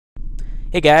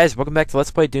Hey guys, welcome back to Let's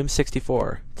Play Doom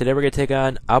 64. Today we're going to take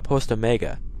on Outpost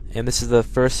Omega. And this is the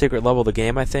first secret level of the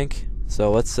game, I think.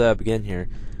 So let's begin here.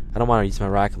 I don't want to use my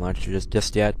rocket launcher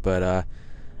just yet, but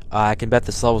I can bet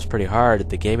this level's pretty hard.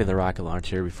 They gave me the rocket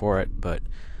launcher before it, but...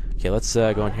 Okay, let's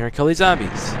go in here and kill these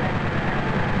zombies.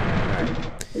 Alright.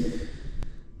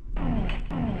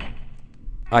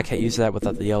 Oh, I can't use that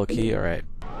without the yellow key? Alright.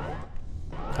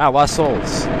 Ah, lost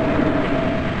souls.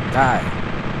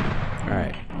 Die.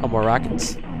 Alright. Oh, more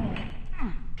rockets.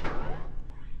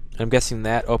 I'm guessing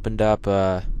that opened up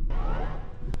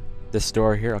this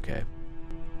door here. Okay.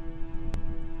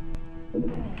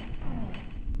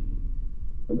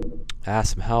 Ah,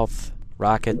 some health,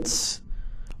 rockets.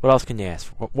 What else can you ask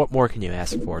for? What more can you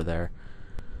ask for there?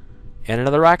 And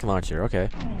another rocket launcher. Okay.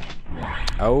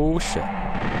 Oh shit.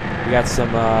 We got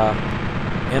some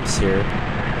imps here.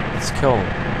 Let's kill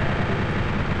them.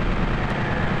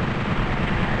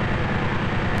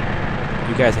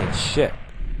 You guys ain't shit.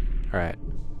 Alright.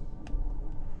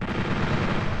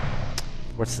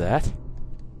 What's that?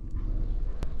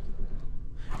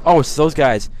 Oh, it's those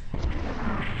guys.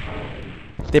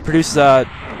 They produce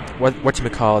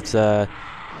whatchamacallits,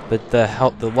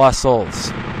 the lost souls.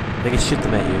 They can shoot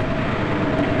them at you.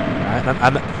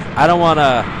 I don't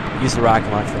wanna use the rocket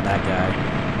launcher on that guy.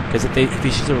 Because if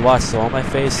he shoots a lost soul in my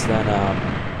face,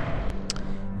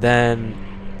 then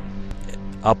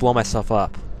I'll blow myself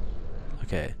up.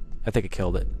 Okay, I think I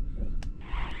killed it.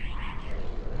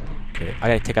 Okay, I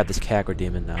gotta take out this Cacra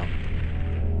demon now.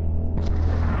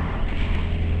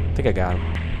 I think I got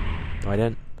him. No, I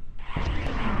didn't.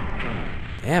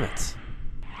 Damn it.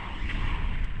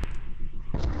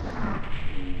 I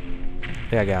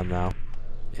think I got him now.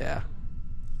 Yeah.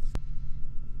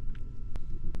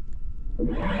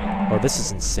 Oh, this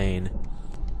is insane.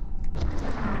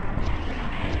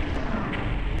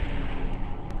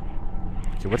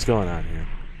 Okay, what's going on here?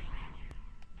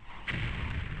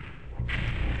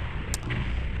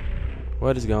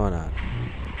 What is going on?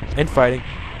 Infighting,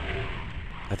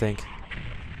 I think.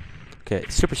 Okay,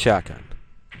 super shotgun.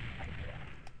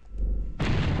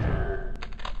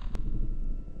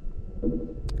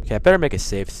 Okay, I better make a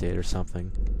safe state or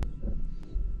something.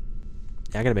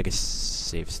 Yeah, I'm gonna make a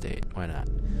safe state. Why not?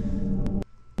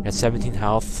 Got 17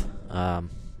 health.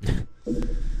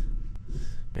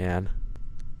 Man.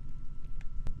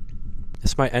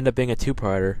 This might end up being a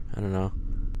two-parter. I don't know.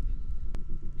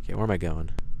 Okay, where am I going?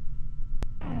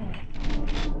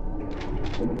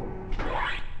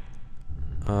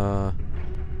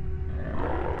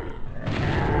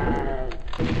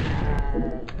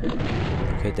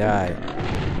 Okay, die.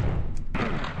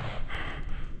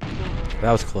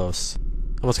 That was close.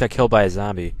 Almost got killed by a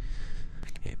zombie.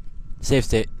 Okay. Save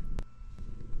state.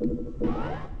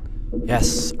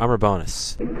 Yes, armor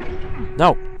bonus.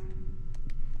 No!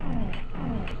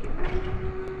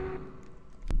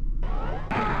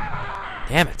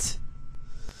 Damn it.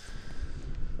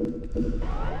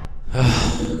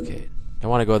 Okay, don't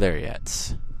want to go there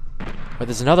yet. But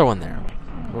there's another one there.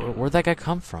 Where'd that guy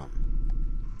come from?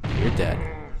 You're dead.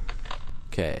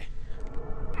 Okay.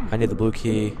 I need the blue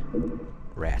key.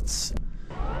 Rats.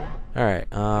 Alright,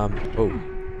 oh.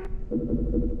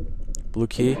 Blue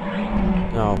key?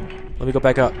 No. Let me go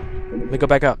back up. Let me go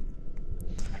back up.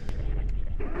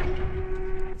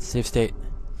 Save state.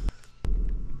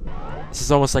 This is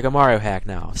almost like a Mario hack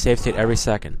now. Save state every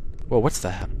second. Whoa, what's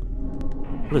that?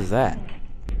 What is that?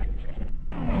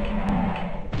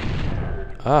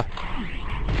 Ah.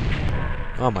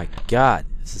 Oh my god.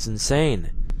 This is insane.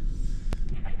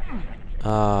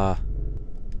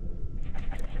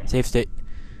 Save state.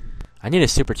 I need a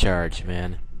supercharge,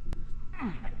 man.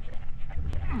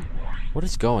 What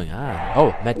is going on?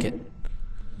 Oh, medkit.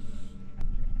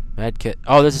 Medkit.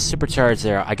 Oh, there's a supercharge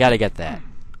there. I gotta get that.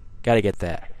 Gotta get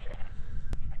that.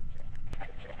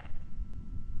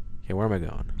 Okay, where am I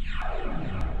going?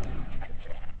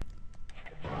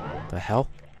 The hell?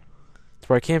 That's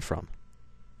where I came from.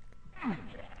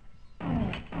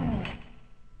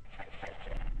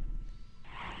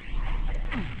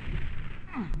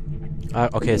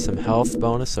 Okay, some health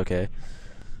bonus, okay.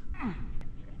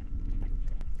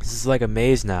 This is like a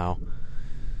maze now.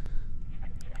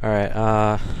 Alright,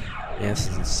 yeah, this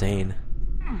is insane.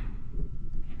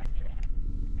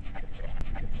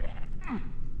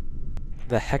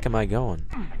 The heck am I going?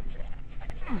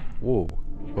 Whoa,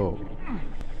 whoa.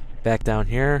 Back down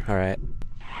here, alright.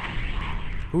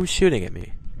 Who's shooting at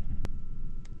me?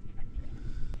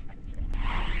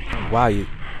 Wow, you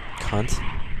cunt.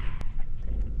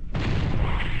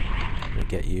 I'm gonna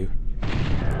get you.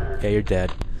 Yeah, you're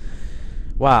dead.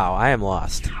 Wow, I am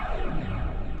lost.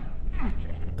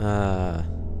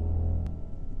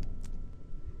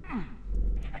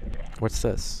 What's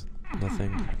this?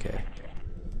 Nothing. Okay.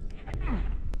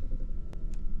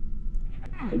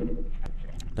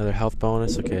 Another health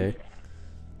bonus. Okay.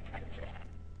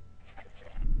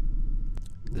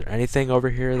 Is there anything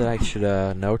over here that I should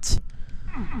note?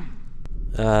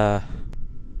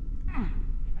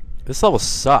 This level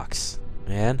sucks,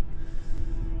 man.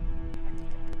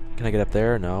 Can I get up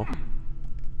there? No.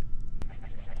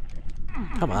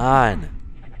 Come on.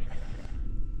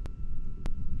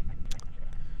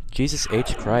 Jesus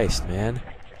H. Christ, man.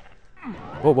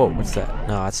 Whoa, whoa, what's that?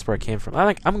 No, that's where I came from.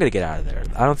 I'm gonna get out of there.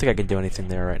 I don't think I can do anything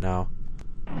there right now.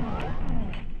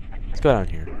 Let's go down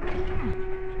here.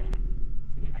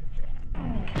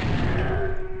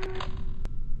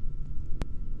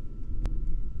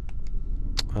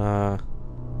 Okay.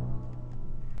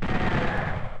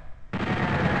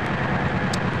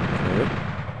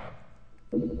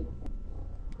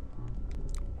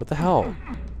 What the hell?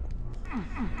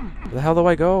 Where the hell do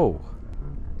I go?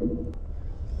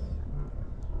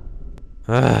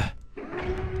 Ugh.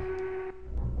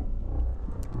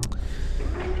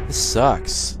 This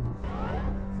sucks.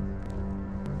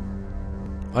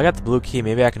 Well, I got the blue key.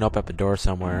 Maybe I can open up a door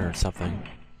somewhere or something.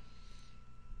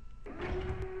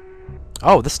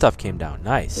 Oh, this stuff came down.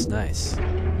 Nice, nice.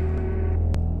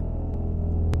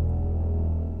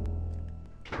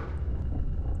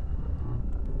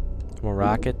 More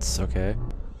rockets. Okay.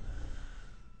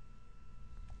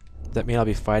 Does that mean I'll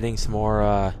be fighting some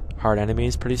more hard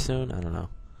enemies pretty soon? I don't know.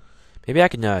 Maybe I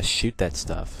can shoot that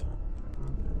stuff.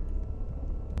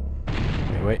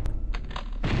 Wait.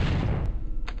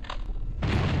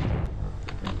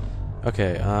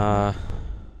 Okay, oh,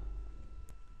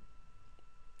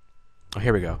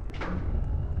 here we go.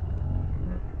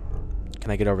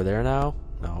 Can I get over there now?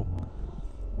 No.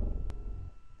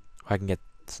 I can get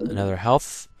another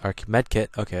health or med kit.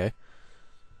 Okay.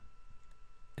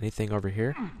 Anything over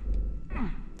here?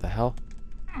 The hell?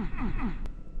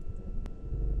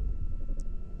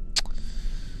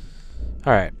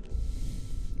 Alright.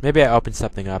 Maybe I opened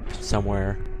something up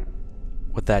somewhere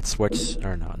with that switch.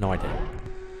 Or no. No, I didn't.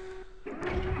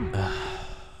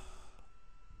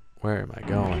 Where am I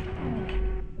going?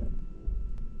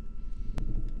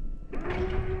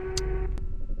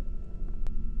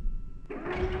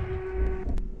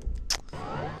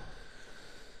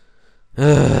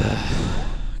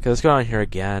 Okay, let's go down here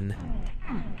again.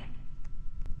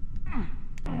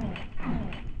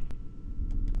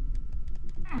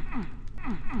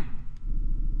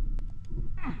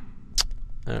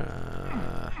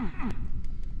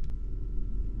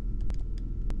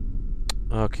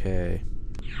 Okay.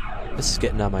 This is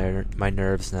getting on my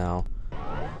nerves now.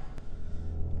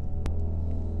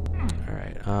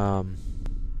 Alright,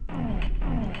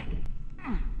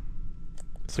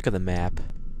 let's look at the map.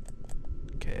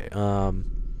 Okay,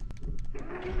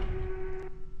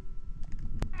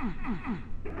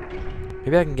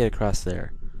 maybe I can get across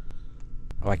there.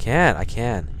 Oh, I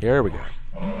can. Here we go.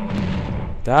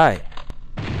 Die!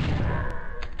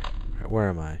 Alright, where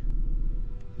am I?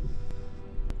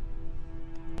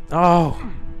 Oh!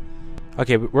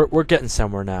 Okay, we're getting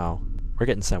somewhere now. We're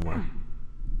getting somewhere.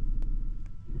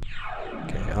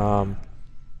 Okay,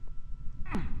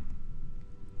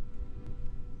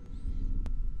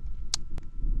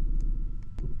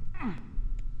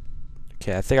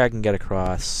 okay, I think I can get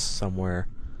across somewhere.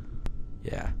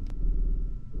 Yeah.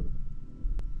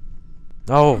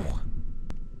 Oh!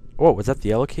 Oh, was that the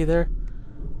yellow key there?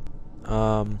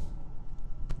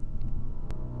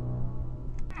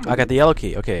 I got the yellow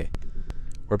key. Okay.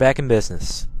 We're back in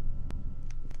business.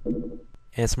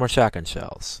 And some more shotgun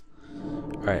shells.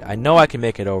 Alright, I know I can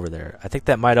make it over there. I think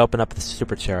that might open up the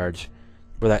supercharge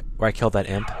where I killed that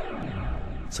imp.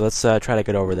 So let's try to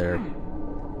get over there.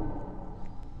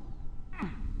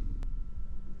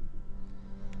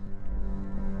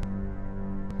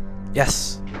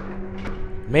 Yes!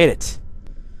 Made it!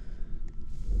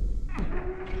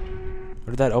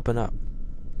 Where did that open up?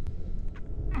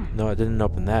 No, it didn't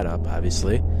open that up,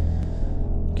 obviously.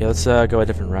 Okay, let's go a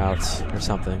different route or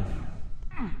something.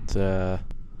 Instead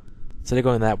of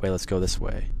going that way, let's go this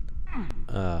way.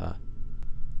 No,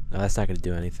 that's not going to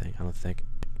do anything, I don't think.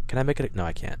 Can I make it? No,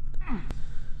 I can't.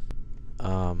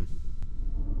 Okay,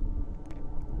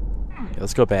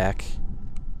 let's go back.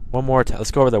 One more time.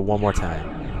 Let's go over there one more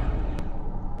time.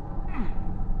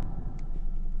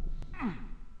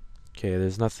 Okay,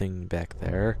 there's nothing back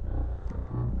there.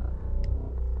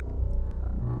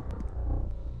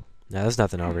 No, there's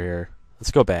nothing over here.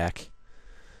 Let's go back.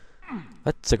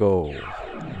 Let's go.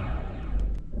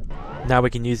 Now we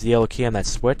can use the yellow key on that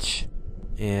switch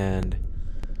and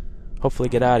hopefully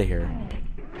get out of here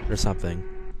or something.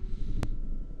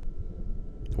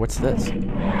 What's this?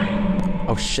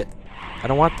 Oh shit. I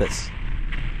don't want this.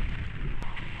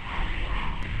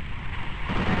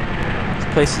 This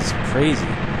place is crazy.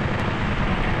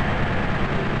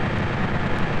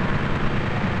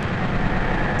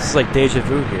 This is like deja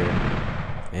vu here.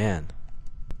 Man.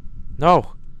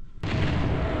 No!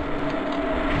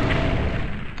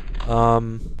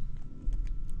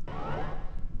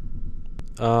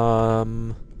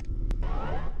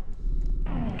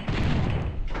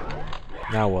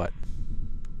 Now what?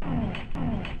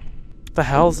 What the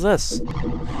hell is this?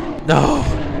 No!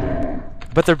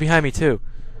 But they're behind me too.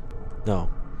 No.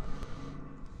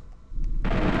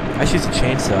 I should use a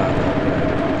chainsaw.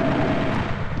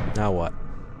 Now what?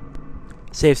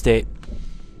 Save state.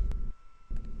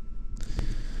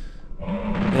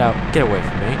 Get out. Get away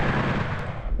from me.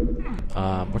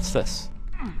 What's this?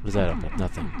 What is that open?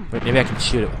 Nothing. Wait, maybe I can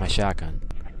shoot it with my shotgun.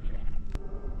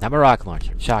 Not my rocket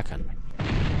launcher. Shotgun.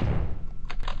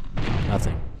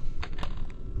 Nothing.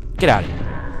 Get out of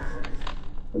here.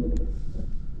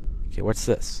 Okay, what's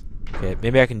this? Okay,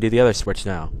 maybe I can do the other switch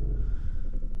now.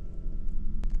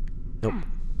 Nope.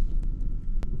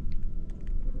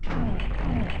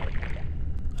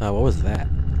 What was that?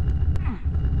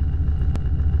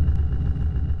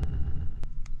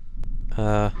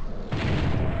 Okay,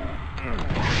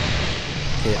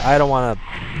 I don't wanna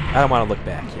look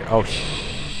back here. Oh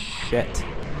shit.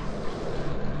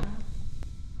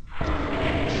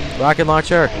 Rocket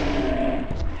launcher!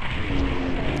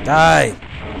 Die!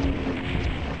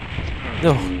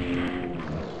 No.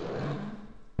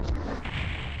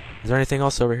 Is there anything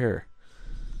else over here?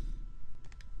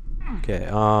 Okay,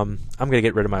 I'm gonna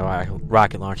get rid of my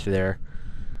rocket launcher there.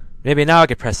 Maybe now I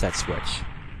can press that switch.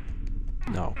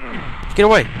 No. Get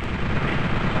away!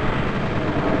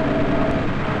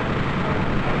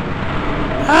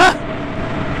 Ah!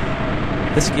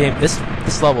 This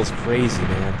level is crazy,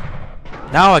 man.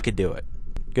 Now I can do it.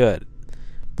 Good.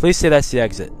 Please say that's the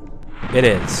exit. It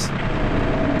is.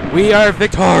 We are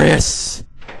victorious!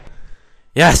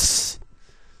 Yes!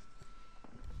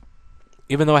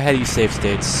 Even though I had to use save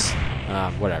states,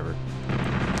 whatever.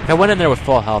 If I went in there with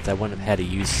full health, I wouldn't have had to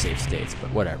use save states, but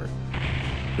whatever.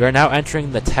 We are now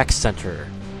entering the tech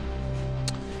center.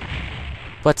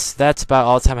 But that's about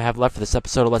all the time I have left for this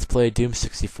episode of Let's Play Doom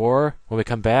 64. When we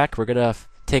come back, we're gonna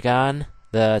take on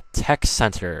the tech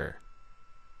center.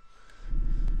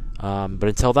 But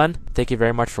until then, thank you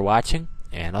very much for watching,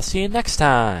 and I'll see you next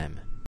time.